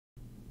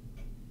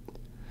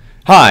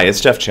Hi, it's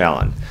Jeff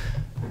Challen.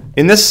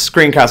 In this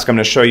screencast, I'm going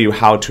to show you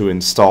how to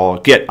install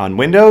Git on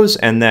Windows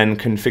and then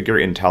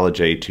configure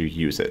IntelliJ to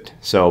use it.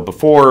 So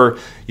before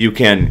you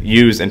can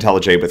use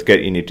IntelliJ with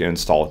Git, you need to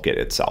install Git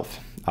itself.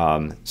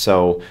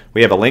 So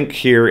we have a link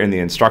here in the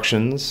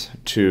instructions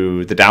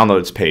to the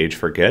downloads page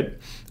for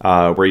Git,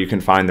 where you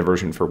can find the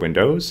version for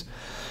Windows.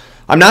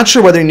 I'm not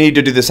sure whether you need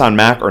to do this on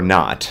Mac or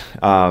not.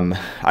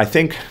 I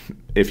think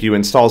if you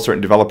install certain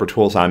developer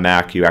tools on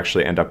Mac, you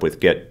actually end up with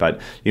Git, but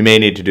you may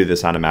need to do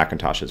this on a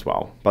Macintosh as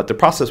well. But the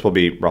process will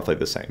be roughly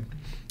the same.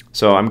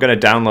 So I'm going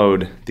to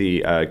download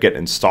the Git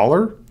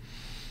installer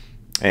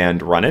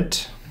and run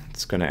it.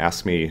 It's going to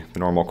ask me the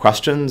normal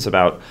questions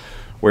about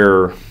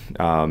where,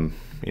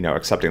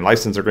 accepting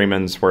license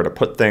agreements, where to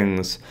put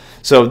things.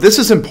 So this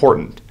is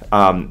important.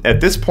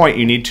 At this point,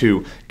 you need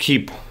to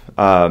keep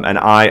an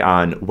eye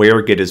on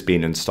where Git is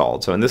being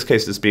installed. So in this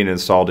case, it's being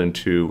installed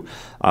into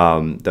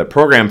the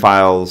program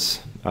files,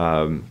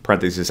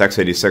 parentheses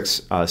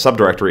x86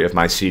 subdirectory of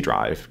my C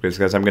drive,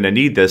 because I'm going to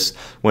need this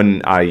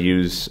when I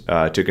use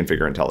to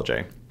configure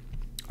IntelliJ.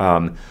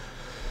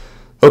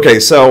 Okay,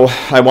 so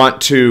I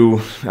want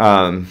to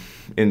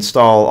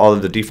install all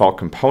of the default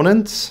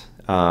components.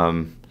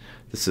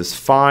 This is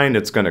fine.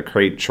 It's going to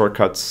create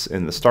shortcuts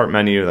in the start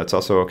menu. That's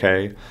also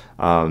okay.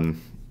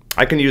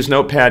 I can use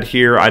Notepad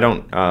here. I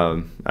don't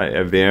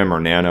Vim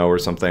or Nano or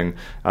something.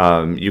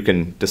 You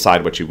can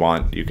decide what you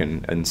want. You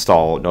can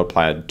install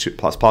Notepad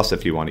 ++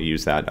 if you want to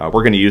use that.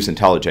 We're going to use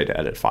IntelliJ to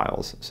edit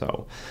files.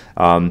 So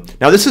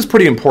now this is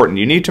pretty important.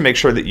 You need to make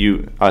sure that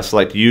you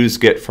select Use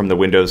Git from the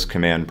Windows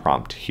command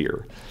prompt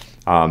here.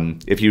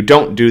 If you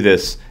don't do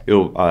this, it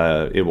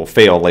will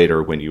fail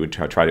later when you would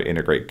try to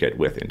integrate Git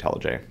with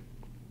IntelliJ.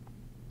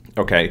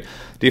 Okay,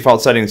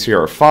 default settings here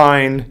are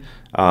fine.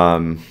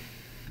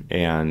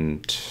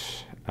 And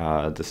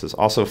this is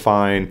also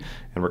fine,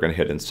 and we're going to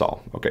hit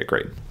install. Okay,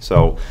 great.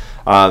 So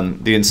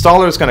the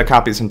installer is going to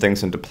copy some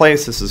things into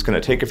place. This is going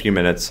to take a few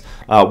minutes.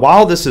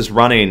 While this is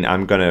running,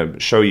 I'm going to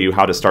show you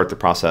how to start the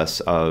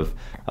process of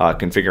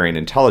configuring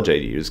IntelliJ to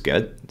use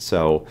Git.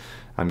 So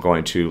I'm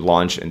going to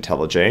launch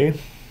IntelliJ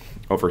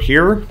over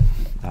here.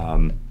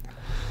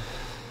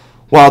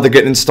 While the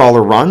Git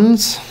installer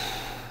runs,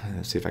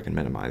 let's see if I can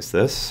minimize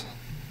this.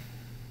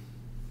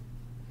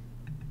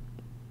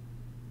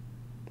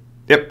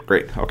 Yep,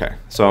 great. Okay,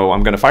 so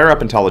I'm going to fire up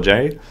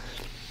IntelliJ.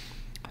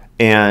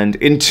 And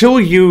until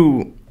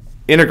you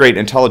integrate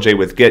IntelliJ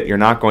with Git, you're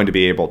not going to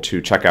be able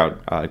to check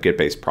out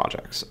Git-based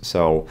projects.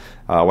 So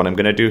what I'm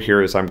going to do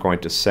here is I'm going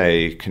to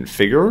say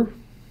configure.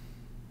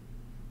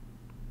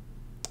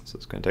 So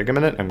it's going to take a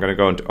minute. I'm going to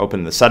go and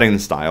open the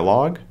settings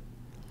dialog,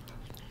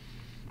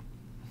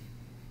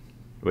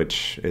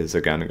 which is,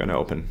 again, going to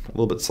open a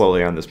little bit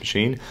slowly on this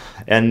machine.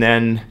 And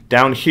then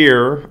down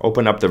here,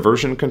 open up the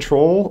version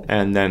control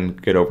and then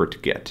get over to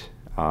Git.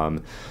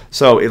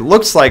 So it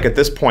looks like at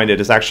this point it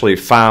has actually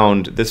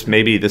found this.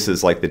 Maybe this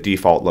is like the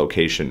default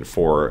location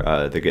for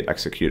the Git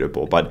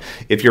executable. But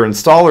if your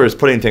installer is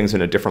putting things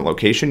in a different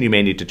location, you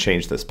may need to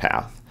change this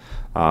path.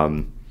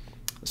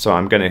 So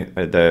I'm going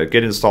to, the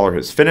Git installer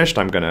has finished.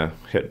 I'm going to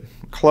hit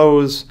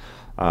close.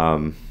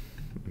 I'm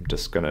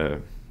just going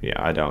to, yeah,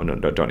 I don't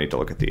need to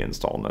look at the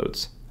install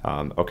nodes.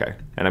 Okay,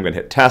 and I'm going to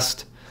hit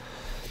test.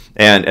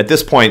 And at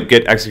this point,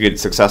 Git executed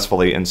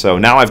successfully, and so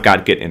now I've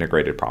got Git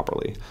integrated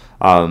properly.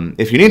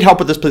 If you need help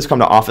with this, please come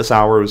to office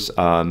hours.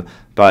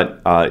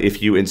 But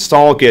if you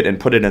install Git and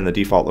put it in the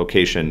default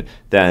location,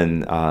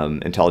 then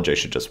IntelliJ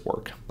should just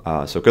work.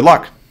 So good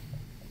luck.